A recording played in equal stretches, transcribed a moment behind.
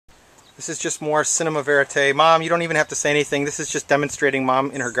This is just more cinema verite. Mom, you don't even have to say anything. This is just demonstrating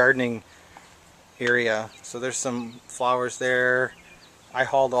Mom in her gardening area. So there's some flowers there. I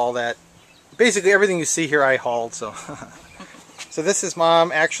hauled all that. Basically everything you see here I hauled. So, so this is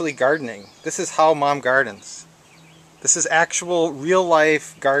Mom actually gardening. This is how Mom gardens. This is actual real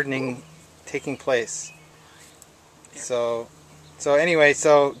life gardening taking place. So anyway,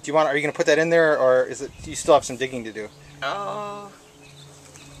 so are you going to put that in there, or do you still have some digging to do? Oh.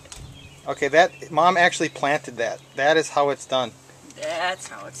 Okay, that Mom actually planted that. That is how it's done. That's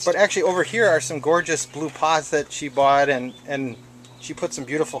how it's But done. actually over here are some gorgeous blue pots that she bought, and she put some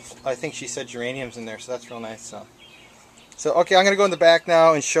beautiful, I think she said geraniums in there, so that's real nice. So okay, I'm going to go in the back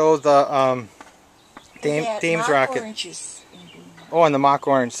now and show the Dame's rocket. Oranges. Oh, and the mock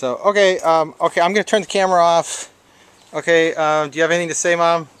orange. So okay, okay, I'm going to turn the camera off. Okay, do you have anything to say,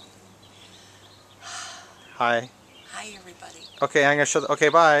 Mom? Hi. Hi, everybody. Okay, I'm gonna show. Okay,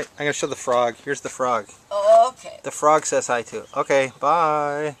 bye. I'm gonna show the frog. Here's the frog. Okay. The frog says hi too. Okay,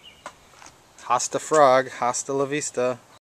 bye. Hasta frog. Hasta la vista.